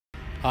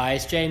Hi,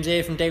 it's James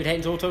here from David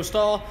Hayton's Auto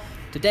Store.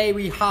 Today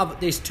we have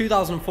this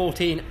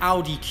 2014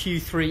 Audi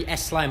Q3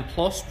 S-Line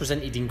Plus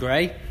presented in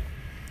grey.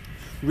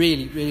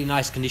 Really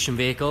nice condition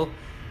vehicle.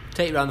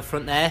 Take you around the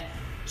front there.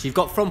 So you've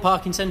got front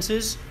parking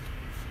sensors,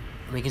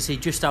 and we can see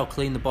just how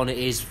clean the bonnet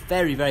is.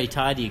 Very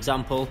tidy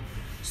example,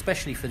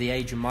 especially for the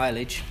age and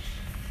mileage.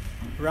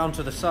 Around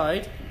to the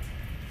side,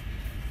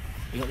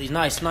 you've got these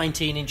nice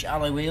 19-inch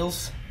alloy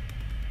wheels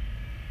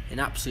in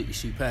absolutely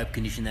superb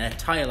condition there.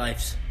 Tyre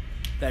life's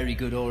very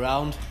good all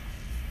round.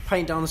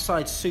 Paint down the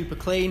sides super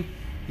clean.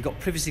 You've got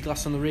privacy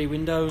glass on the rear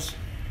windows.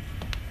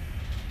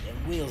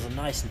 The wheels are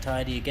nice and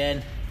tidy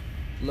again.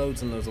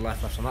 Loads and loads of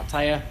life left on that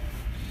tyre.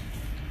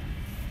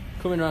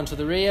 Coming around to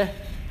the rear,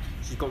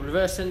 so you've got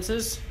reverse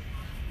sensors.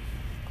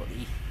 Got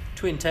the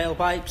twin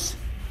tailpipes.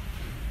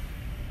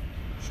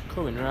 Just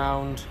coming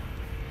around.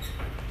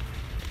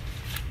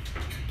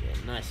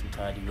 Again, nice and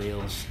tidy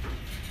wheels.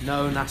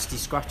 No nasty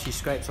scratches,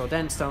 scrapes or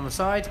dents down the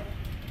side.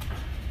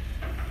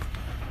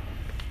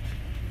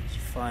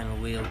 Final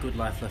wheel, good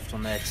life left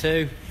on there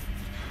too.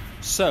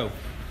 So,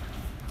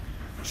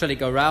 shall it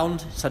go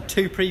round? It's had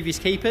two previous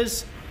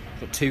keepers,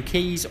 got two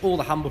keys, all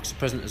the handbooks are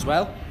present as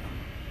well.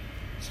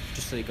 So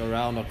just let it go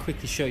round, I'll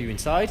quickly show you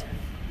inside.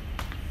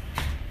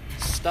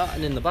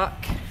 Starting in the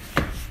back.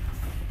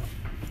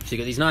 So you've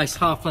got these nice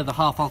half leather,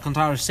 half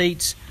Alcantara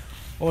seats,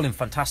 all in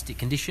fantastic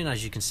condition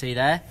as you can see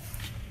there.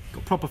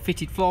 Got proper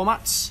fitted floor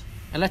mats,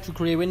 electric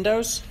rear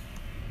windows.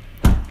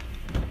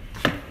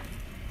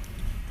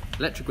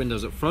 Electric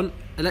windows up front,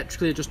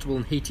 electrically adjustable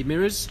and heated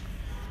mirrors.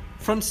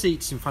 Front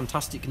seats in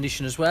fantastic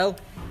condition as well.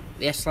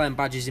 The S-Line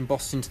badges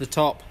embossed into the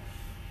top.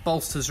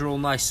 Bolsters are all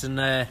nice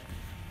and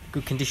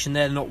good condition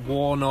there, not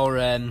worn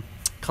or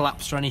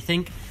collapsed or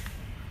anything.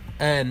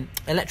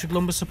 Electric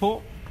lumbar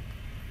support.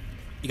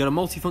 You've got a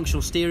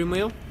multifunctional steering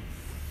wheel.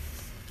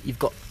 You've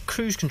got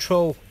cruise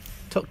control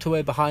tucked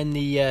away behind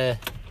the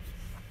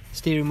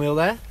steering wheel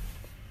there.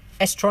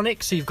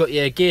 S-Tronic, so you've got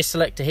your gear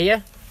selector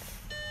here.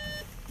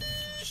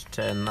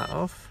 Turn that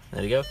off,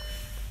 there we go.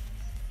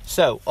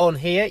 So on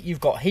here you've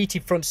got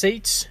heated front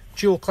seats,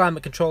 dual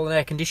climate control and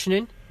air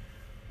conditioning,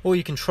 all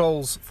your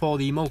controls for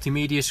the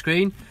multimedia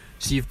screen.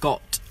 So you've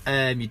got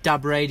your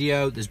DAB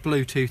radio, there's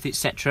Bluetooth,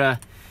 etc.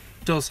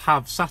 It does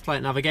have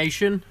satellite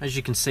navigation as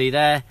you can see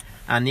there,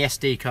 and the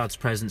SD card's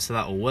present, so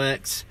that all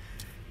works.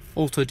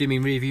 Auto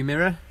dimming rear view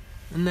mirror,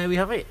 and there we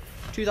have it,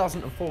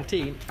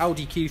 2014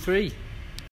 Audi Q3.